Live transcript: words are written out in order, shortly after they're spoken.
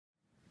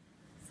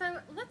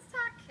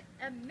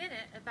a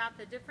minute about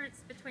the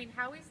difference between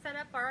how we set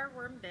up our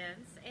worm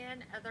bins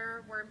and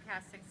other worm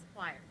casting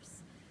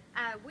suppliers.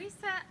 We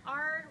set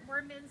our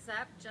worm bins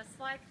up just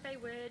like they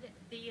would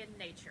be in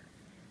nature.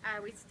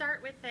 We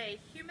start with a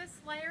humus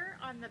layer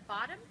on the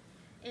bottom,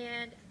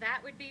 and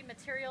that would be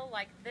material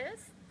like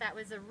this that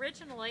was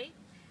originally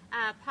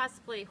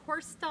possibly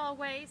horse stall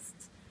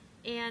waste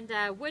and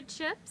wood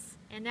chips,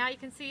 and now you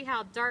can see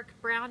how dark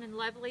brown and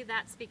lovely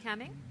that's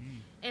becoming.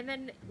 And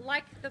then,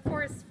 like the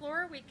forest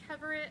floor, we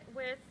cover it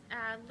with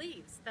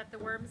leaves that the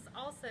worms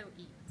also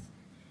eat.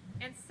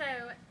 And so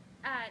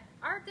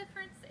our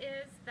difference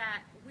is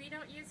that we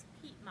don't use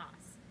peat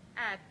moss.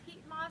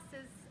 Peat moss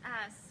is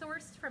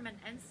sourced from an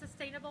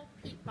unsustainable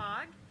peat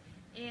bog,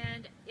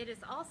 and it is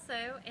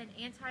also an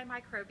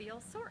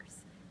antimicrobial source,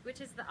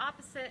 which is the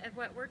opposite of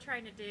what we're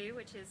trying to do,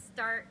 which is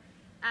start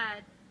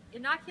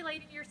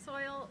inoculating your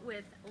soil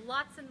with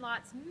lots and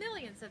lots,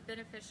 millions of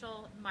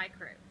beneficial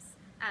microbes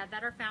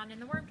that are found in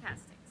the worm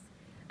castings.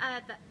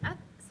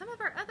 Some of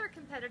our other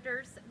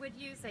competitors would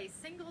use a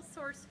single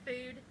source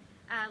food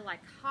like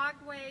hog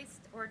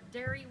waste or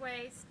dairy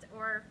waste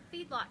or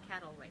feedlot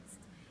cattle waste.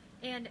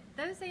 And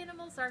those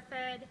animals are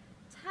fed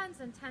tons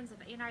and tons of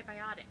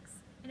antibiotics.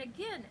 And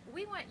again,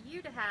 we want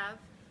you to have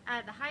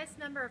the highest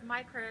number of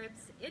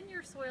microbes in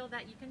your soil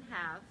that you can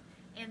have,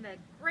 and the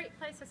great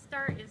place to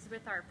start is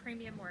with our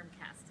premium worm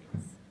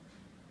castings.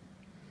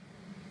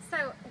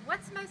 So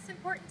what's most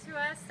important to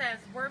us as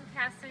worm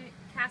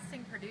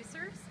casting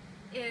producers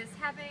is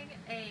having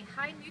a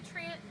high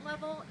nutrient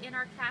level in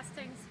our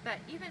castings, but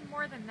even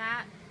more than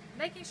that,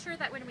 making sure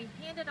that when we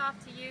hand it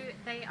off to you,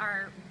 they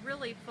are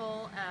really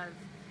full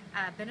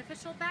of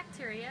beneficial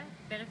bacteria,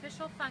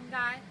 beneficial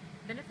fungi,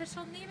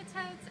 beneficial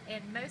nematodes,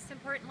 and most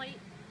importantly,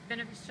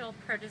 beneficial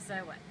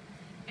protozoa.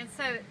 And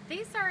so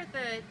these are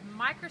the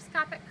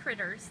microscopic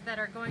critters that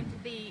are going to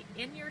be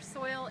in your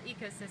soil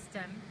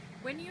ecosystem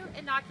when you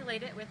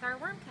inoculate it with our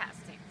worm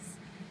castings.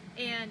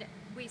 And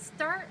we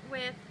start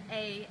with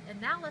an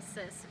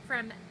analysis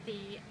from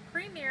the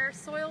premier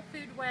soil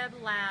food web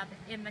lab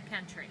in the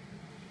country.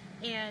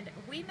 And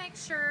we make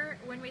sure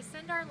when we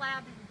send our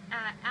lab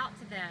out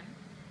to them,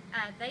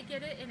 they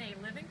get it in a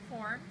living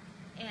form,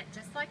 and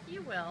just like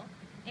you will.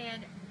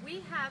 And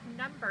we have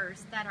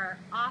numbers that are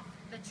off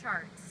the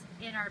charts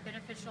in our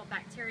beneficial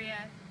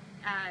bacteria,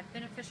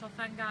 beneficial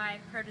fungi,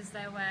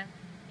 protozoa,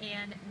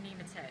 and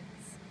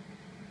nematodes.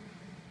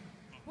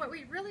 What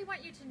we really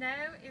want you to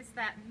know is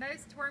that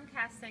most worm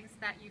castings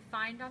that you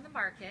find on the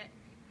market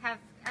have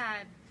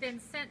been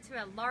sent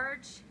to a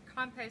large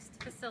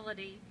compost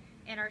facility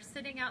and are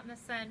sitting out in the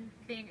sun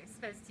being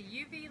exposed to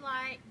UV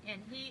light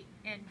and heat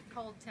and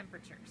cold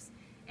temperatures.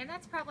 And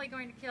that's probably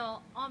going to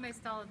kill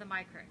almost all of the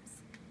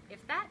microbes.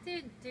 If that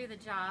didn't do the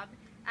job,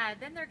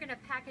 then they're going to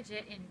package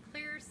it in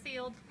clear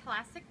sealed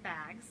plastic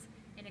bags,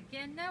 and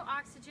again, no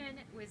oxygen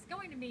was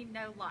going to mean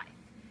no life.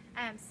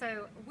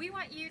 So we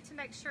want you to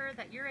make sure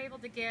that you're able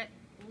to get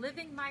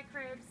living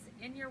microbes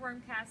in your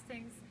worm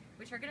castings,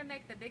 which are going to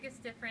make the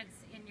biggest difference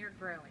in your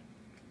growing.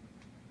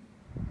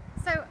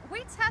 So we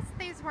test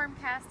these worm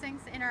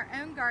castings in our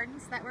own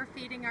gardens that we're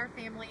feeding our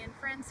family and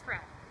friends from.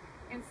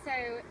 And so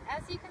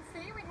as you can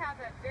see, we have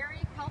a very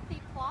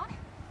healthy plot,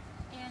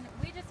 and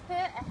we just put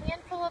a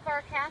handful of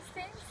our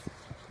castings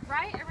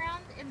right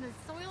around in the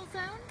soil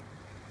zone.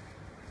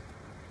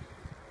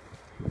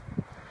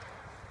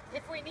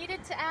 If we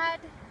needed to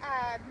add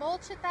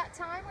mulch at that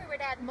time, we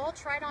would add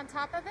mulch right on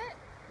top of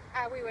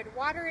it. We would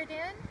water it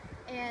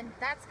in, and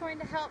that's going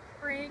to help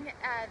bring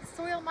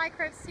soil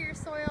microbes to your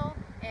soil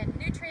and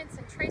nutrients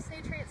and trace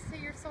nutrients to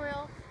your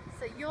soil,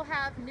 so you'll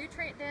have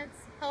nutrient-dense,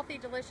 healthy,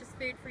 delicious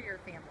food for your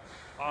family.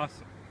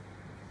 Awesome.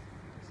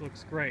 This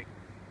looks great.